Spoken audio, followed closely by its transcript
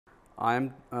I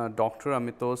am Dr.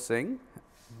 Amitoz Singh,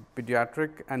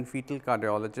 Pediatric and Fetal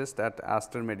Cardiologist at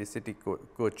Aster Medicity,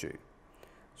 Kochi.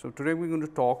 So, today we are going to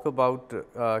talk about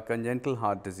congenital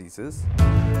heart diseases.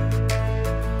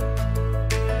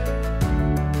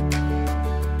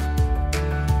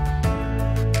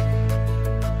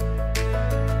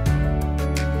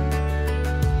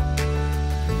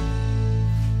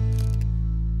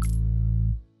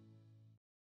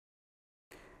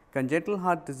 Congenital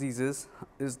heart diseases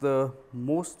is the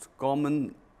most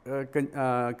common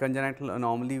congenital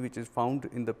anomaly which is found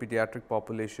in the pediatric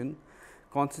population,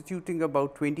 constituting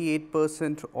about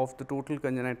 28% of the total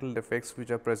congenital defects which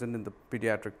are present in the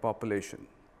pediatric population.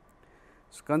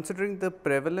 So, considering the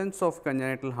prevalence of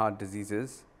congenital heart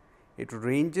diseases, it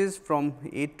ranges from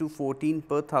 8 to 14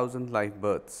 per 1000 live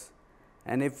births.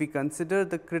 And if we consider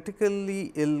the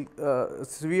critically ill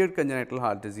severe congenital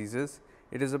heart diseases,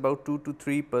 it is about 2 to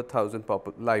 3 per 1000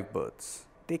 live births.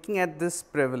 Taking at this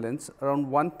prevalence, around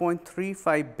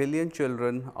 1.35 billion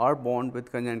children are born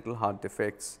with congenital heart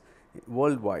defects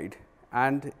worldwide,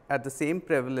 and at the same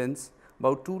prevalence,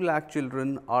 about 2 lakh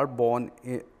children are born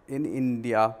in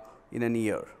India in a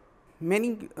year.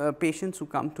 Many patients who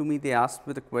come to me, they ask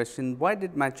me the question, why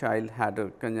did my child had a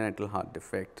congenital heart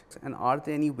defect, and are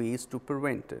there any ways to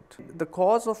prevent it? The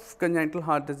cause of congenital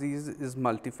heart disease is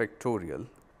multifactorial.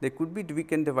 We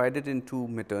can divide it into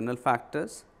maternal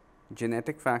factors,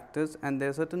 genetic factors, and there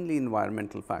are certainly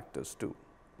environmental factors too.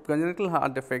 Congenital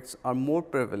heart defects are more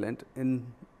prevalent in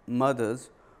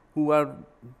mothers who are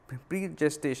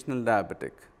pre-gestational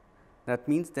diabetic. That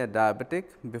means they are diabetic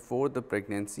before the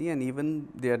pregnancy, and even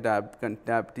their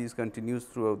diabetes continues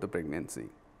throughout the pregnancy.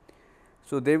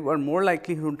 So, they are more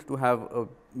likely to have a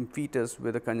fetus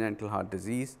with a congenital heart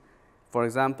disease. For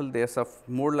example, they are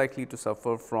more likely to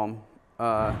suffer from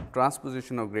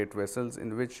transposition of great vessels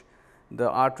in which the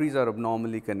arteries are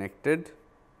abnormally connected,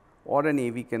 or an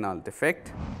AV canal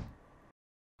defect.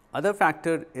 Other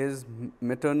factor is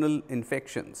maternal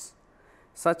infections,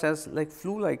 such as like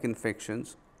flu-like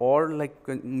infections, or like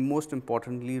most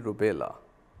importantly rubella.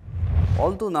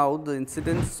 Although now the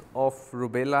incidence of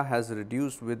rubella has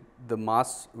reduced with the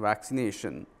mass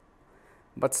vaccination,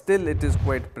 but still it is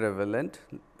quite prevalent,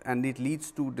 and it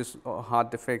leads to heart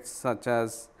defects such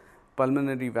as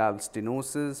pulmonary valve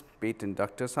stenosis, patent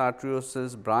ductus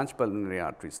arteriosus, branch pulmonary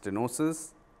artery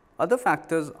stenosis. Other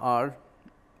factors are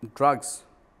drugs.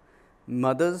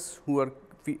 Mothers who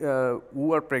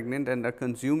are pregnant and are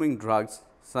consuming drugs,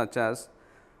 such as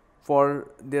for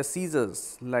their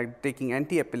seizures, like taking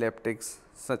antiepileptics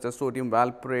such as sodium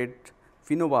valproate,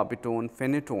 phenobarbital,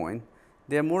 phenytoin,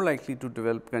 they are more likely to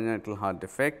develop congenital heart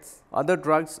defects. Other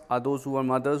drugs are those who are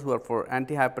mothers who are for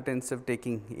antihypertensive,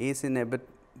 taking ACE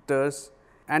inhibitors,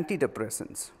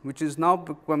 antidepressants, which is now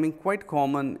becoming quite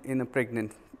common in a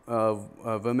pregnant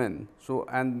women. So,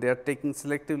 and they are taking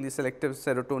selective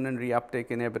serotonin reuptake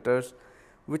inhibitors,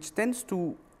 which tends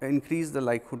to increase the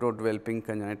likelihood of developing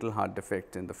congenital heart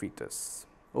defect in the fetus.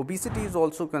 Obesity is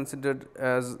also considered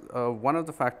as one of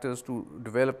the factors to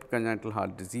develop congenital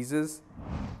heart diseases.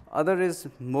 Other is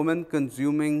women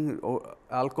consuming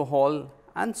alcohol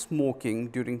and smoking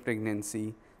during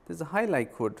pregnancy. There is a high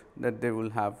likelihood that they will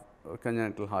have a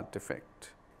congenital heart defect.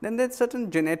 Then there are certain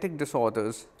genetic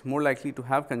disorders more likely to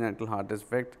have congenital heart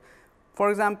defect.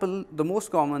 For example, the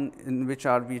most common in which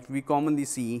we commonly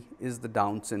see is the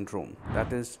Down syndrome,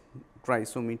 that is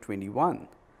trisomy 21.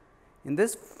 In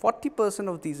this, 40%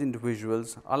 of these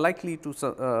individuals are likely to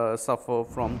suffer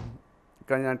from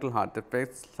congenital heart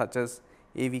defects such as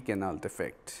AV canal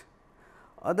defect.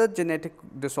 Other genetic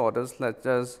disorders such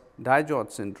as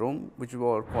Diagnose syndrome, which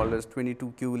were called as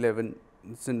 22q11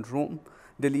 syndrome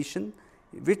deletion,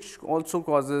 which also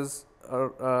causes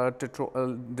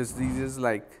diseases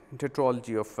like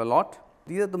tetralogy of Fallot.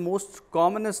 These are the most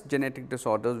commonest genetic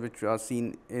disorders which are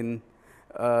seen in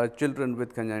children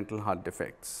with congenital heart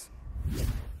defects.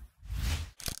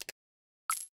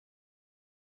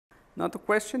 Now, the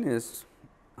question is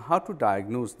how to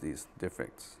diagnose these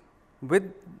defects.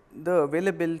 With the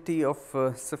availability of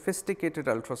sophisticated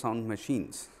ultrasound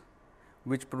machines,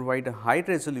 which provide a high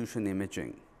resolution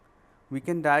imaging, we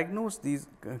can diagnose the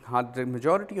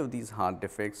majority of these heart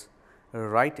defects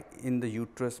right in the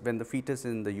uterus, when the fetus is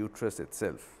in the uterus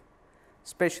itself,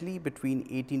 especially between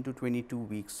 18 to 22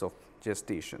 weeks of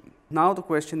gestation. Now, the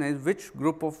question is which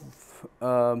group of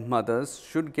mothers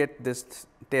should get this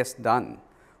test done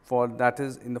for, that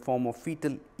is in the form of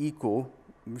fetal echo,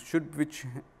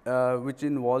 which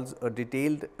involves a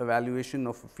detailed evaluation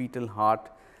of a fetal heart,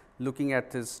 looking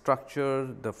at its structure,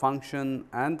 the function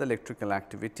and the electrical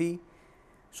activity.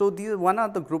 So, these one are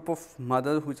the group of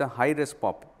mothers which are high risk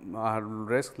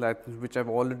risk, like which I have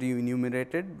already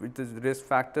enumerated, with the risk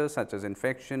factors such as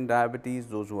infection, diabetes,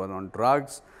 those who are on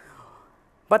drugs.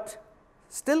 But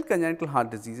still congenital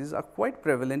heart diseases are quite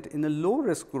prevalent in a low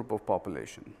risk group of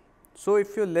population. So,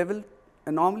 if your level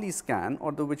anomaly scan,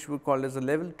 or the which we call as a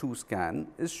level 2 scan,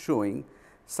 is showing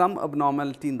some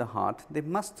abnormality in the heart, they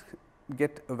must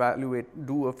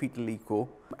do a fetal echo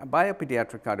by a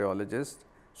pediatric cardiologist,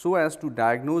 so as to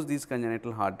diagnose these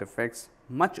congenital heart defects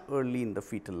much early in the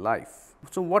fetal life.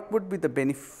 So, what would be the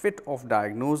benefit of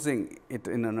diagnosing it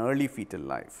in an early fetal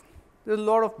life? There are a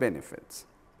lot of benefits.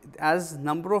 As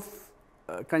number of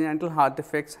congenital heart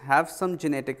defects have some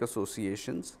genetic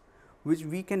associations, which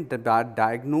we can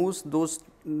diagnose those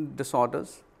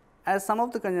disorders, as some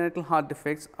of the congenital heart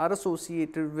defects are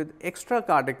associated with extra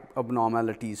cardiac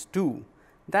abnormalities too,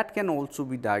 that can also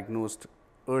be diagnosed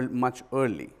much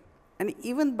early. And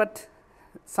even but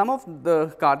some of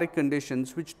the cardiac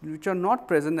conditions which are not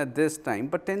present at this time,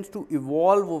 but tends to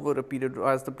evolve over a period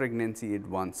as the pregnancy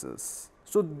advances.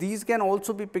 So, these can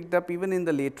also be picked up even in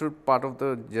the later part of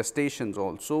the gestations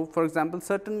also. For example,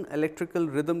 certain electrical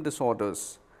rhythm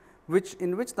disorders,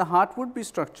 in which the heart would be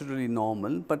structurally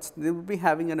normal, but they would be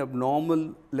having an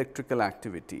abnormal electrical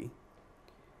activity.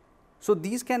 So,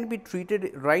 these can be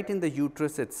treated right in the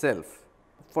uterus itself.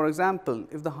 For example,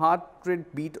 if the heart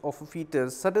rate beat of a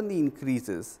fetus suddenly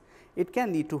increases, it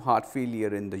can lead to heart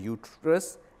failure in the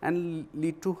uterus and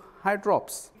lead to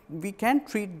hydrops. We can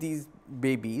treat these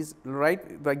babies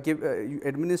right by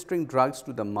administering drugs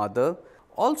to the mother.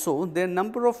 Also, there are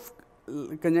number of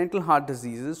congenital heart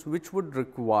diseases which would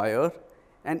require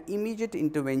an immediate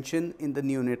intervention in the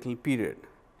neonatal period.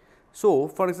 So,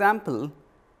 for example,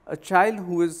 a child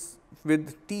who is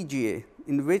with TGA,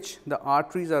 in which the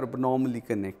arteries are abnormally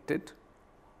connected,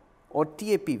 or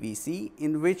TAPVC,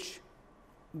 in which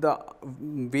the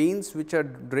veins which are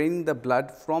draining the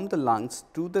blood from the lungs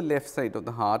to the left side of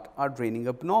the heart are draining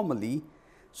abnormally.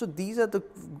 So, these are the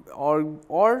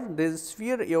or there is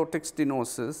severe aortic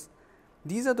stenosis.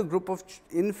 These are the group of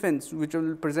infants which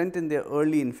will present in their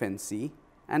early infancy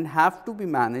and have to be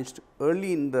managed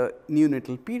early in the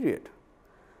neonatal period.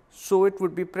 So, it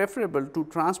would be preferable to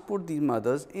transport these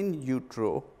mothers in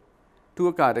utero to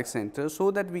a cardiac center,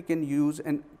 so that we can use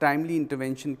and timely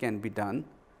intervention can be done,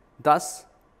 thus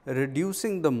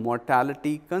reducing the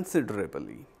mortality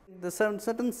considerably. The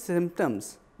certain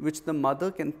symptoms which the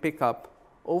mother can pick up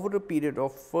over a period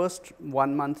of first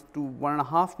 1 month to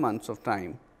 1.5 months of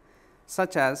time,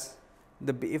 such as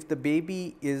if the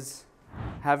baby is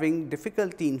having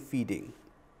difficulty in feeding,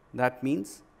 that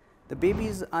means the baby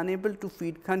is unable to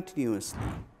feed continuously,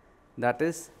 that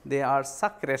is, there are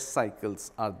suck rest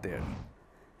cycles are there.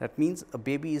 That means a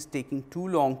baby is taking too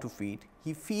long to feed,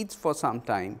 he feeds for some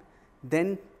time,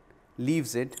 then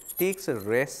leaves it, takes a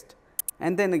rest,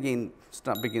 and then again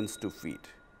begins to feed.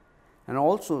 And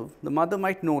also the mother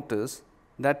might notice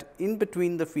that in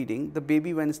between the feeding, the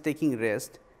baby, when is taking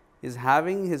rest, is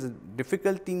having his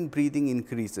difficulty in breathing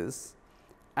increases,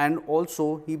 and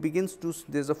also he begins to,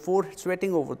 there is a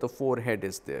sweating over the forehead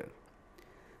is there.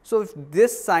 So, if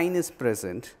this sign is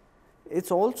present, it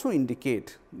also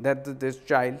indicate that this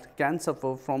child can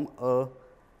suffer from a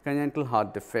congenital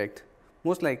heart defect,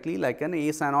 most likely like an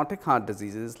acyanotic heart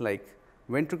diseases like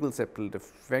ventricle septal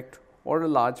defect, or a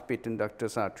large patent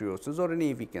ductus arteriosus, or an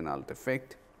AV canal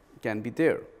defect can be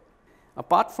there.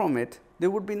 Apart from it, there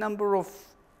would be number of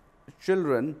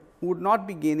children who would not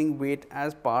be gaining weight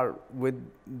as par with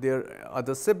their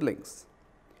other siblings.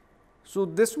 So,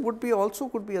 this would be also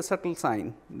could be a subtle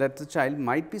sign that the child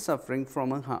might be suffering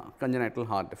from a congenital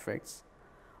heart defects.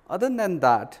 Other than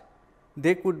that,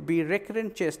 there could be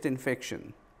recurrent chest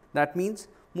infection. That means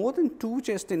more than 2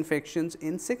 chest infections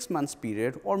in 6 months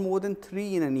period, or more than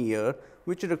 3 in a year,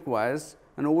 which requires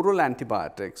an oral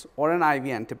antibiotics or an IV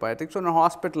antibiotics or a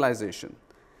hospitalization.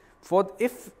 For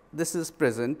if this is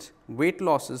present, weight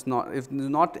loss is not, if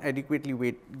not adequately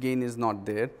weight gain is not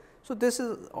there. So, this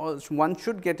is one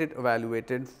should get it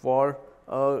evaluated for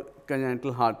a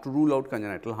congenital heart, to rule out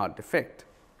congenital heart defect.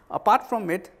 Apart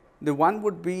from it, the one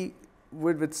would be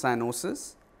with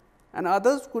cyanosis, and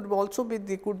others could also be,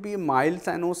 they could be a mild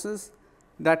cyanosis.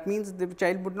 That means the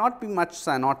child would not be much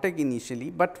cyanotic initially,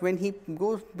 but when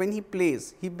he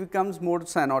plays, he becomes more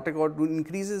cyanotic or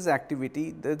increases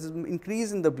activity, there is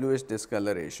increase in the bluish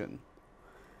discoloration.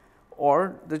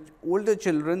 Or the older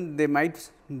children, they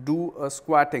might do a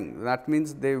squatting, that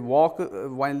means they walk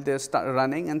while they are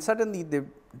running and suddenly they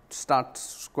start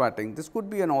squatting. This could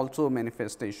be also a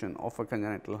manifestation of a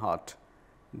congenital heart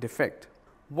defect.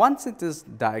 Once it is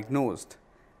diagnosed,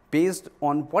 based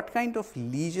on what kind of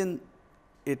lesion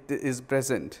it is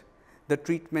present, the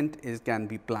treatment can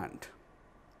be planned.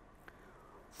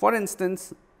 For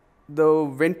instance, the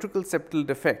ventricle septal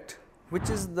defect, which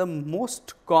is the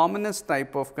most commonest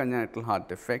type of congenital heart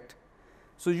defect.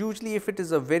 So, usually if it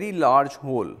is a very large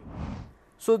hole,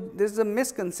 so there is a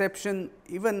misconception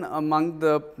even among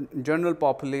the general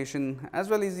population as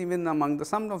well as even among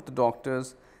some of the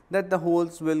doctors that the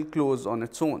holes will close on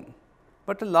its own.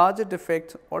 But a larger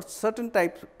defect or certain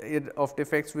types of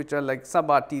defects which are like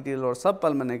subarterial or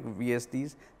subpulmonary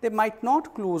VSDs, they might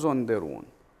not close on their own.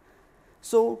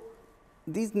 So,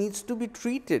 these needs to be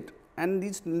treated, and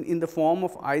these in the form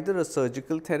of either a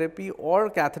surgical therapy or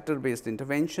catheter based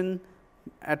intervention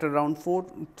at around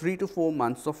 3 to 4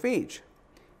 months of age.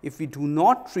 If we do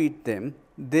not treat them,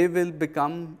 they will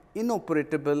become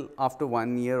inoperable after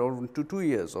 1 year or to 2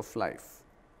 years of life.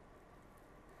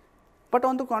 But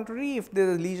on the contrary, if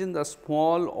the lesions are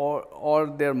small or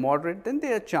they are moderate, then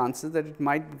there are chances that it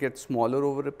might get smaller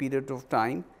over a period of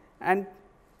time and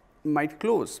might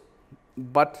close.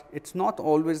 But it is not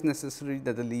always necessary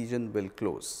that the lesion will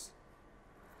close.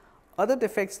 Other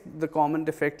defects, the common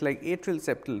defect like atrial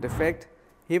septal defect,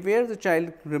 here where the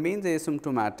child remains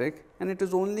asymptomatic and it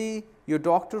is only your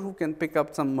doctor who can pick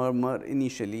up some murmur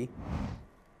initially.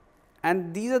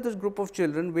 And these are the group of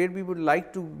children where we would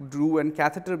like to do a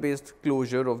catheter based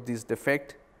closure of this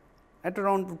defect at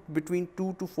around between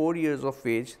 2 to 4 years of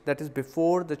age, that is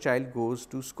before the child goes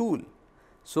to school.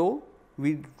 So,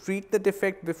 we treat the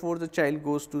defect before the child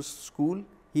goes to school,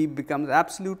 he becomes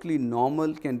absolutely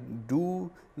normal, can do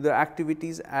the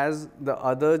activities as the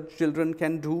other children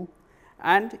can do,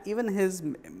 and even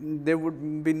there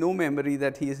would be no memory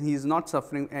that he is not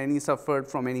suffered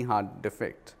from any heart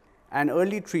defect. And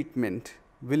early treatment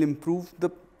will improve the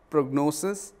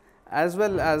prognosis as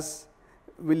well as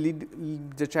will lead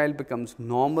the child becomes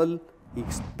normal, he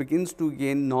begins to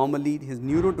gain normally, his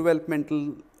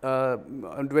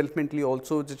neurodevelopmentally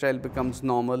also the child becomes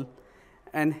normal,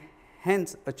 and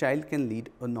hence a child can lead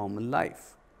a normal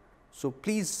life. So,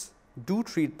 please do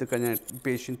treat the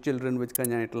children with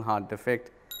congenital heart defect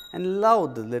and allow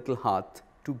the little heart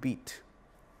to beat.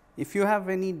 If you have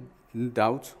any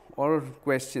doubts or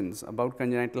questions about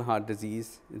congenital heart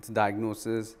disease, its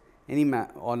diagnosis,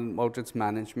 about its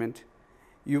management,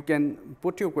 you can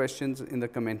put your questions in the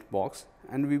comment box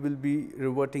and we will be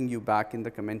reverting you back in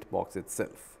the comment box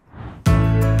itself.